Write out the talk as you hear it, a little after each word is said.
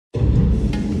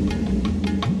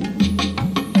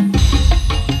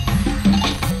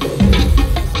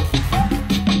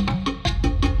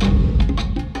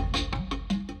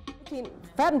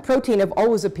fat and protein have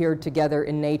always appeared together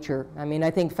in nature. I mean,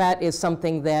 I think fat is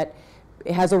something that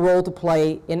has a role to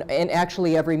play in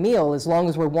actually every meal. As long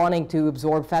as we're wanting to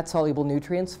absorb fat-soluble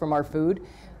nutrients from our food,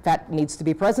 fat needs to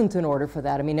be present in order for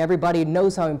that. I mean, everybody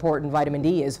knows how important vitamin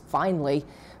D is, finally,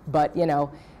 but you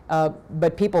know,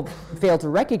 but people fail to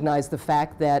recognize the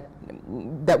fact that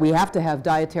we have to have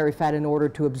dietary fat in order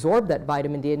to absorb that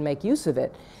vitamin D and make use of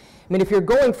it. I mean, if you're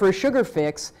going for a sugar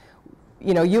fix,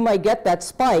 you know, you might get that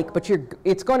spike, but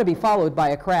it's going to be followed by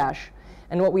a crash.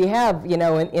 And what we have, you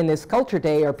know, in this culture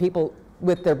today are people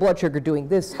with their blood sugar doing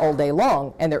this all day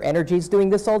long, and their energy's doing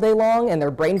this all day long, and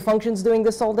their brain function's doing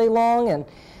this all day long,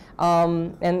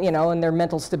 and you know, and their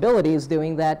mental stability is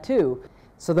doing that too.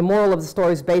 So the moral of the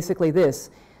story is basically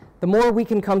this: the more we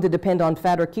can come to depend on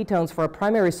fat or ketones for our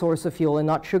primary source of fuel and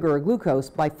not sugar or glucose,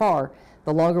 by far,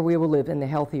 the longer we will live and the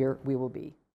healthier we will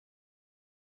be.